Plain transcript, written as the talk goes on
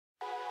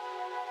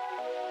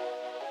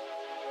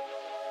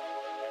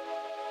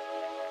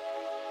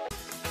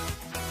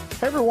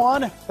Hey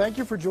everyone, thank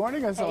you for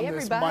joining us on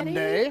this everybody.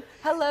 Monday.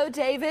 Hello,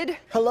 David.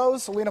 Hello,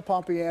 Selena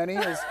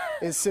Pompiani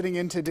is sitting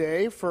in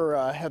today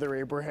for Heather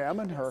Abraham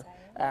in her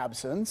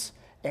absence.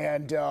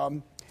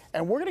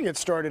 And we're going to get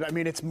started. I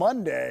mean, it's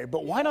Monday,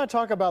 but why not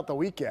talk about the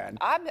weekend?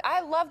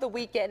 I love the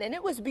weekend, and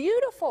it was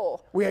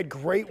beautiful. We had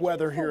great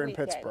weather here in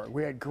Pittsburgh.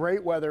 We had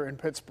great weather in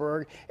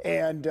Pittsburgh,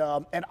 and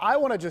I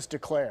want to just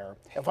declare,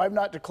 if I've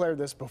not declared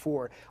this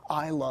before,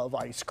 I love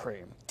ice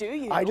cream. Do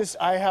you?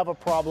 I have a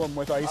problem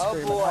with ice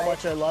cream and how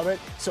much I love it.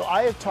 So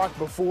I have talked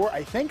before,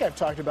 I think I've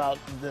talked about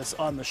this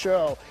on the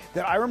show,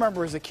 that I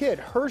remember as a kid,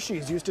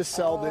 Hershey's used to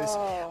sell this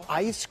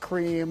ice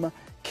cream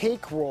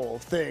cake roll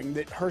thing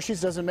that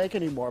Hershey's doesn't make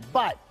anymore.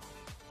 But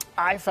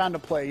I found a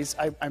place,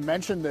 I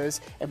mentioned this,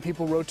 and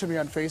people wrote to me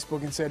on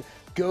Facebook and said,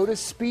 go to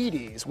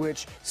Speedy's,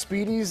 which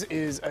Speedy's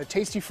is a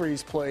Tasty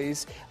Freeze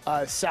place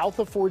south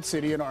of Ford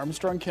City in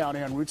Armstrong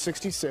County on Route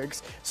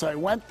 66. So I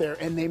went there,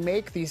 and they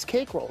make these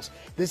cake rolls.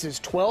 This is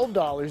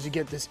 $12. You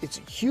get this, it's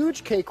a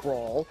huge cake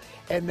roll,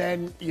 and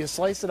then you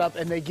slice it up,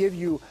 and they give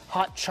you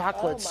hot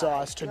chocolate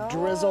sauce to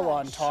drizzle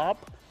on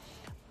top.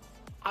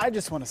 I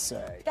just want to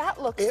say,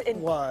 that looks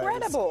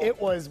incredible. It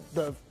was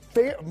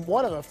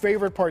one of the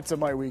favorite parts of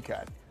my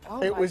weekend.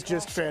 Oh it was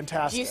just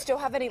fantastic. Do you still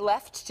have any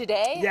left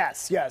today?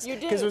 Yes, yes. You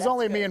do? Because it was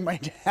only me and my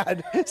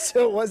dad,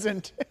 so it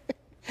wasn't,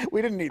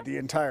 we didn't eat the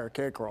entire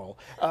cake roll.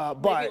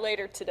 But maybe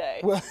later today.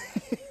 Well,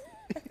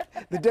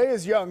 the day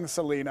is young,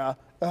 Selena.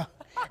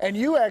 And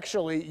you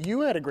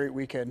had a great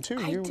weekend too.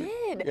 I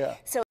did. Yeah.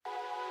 So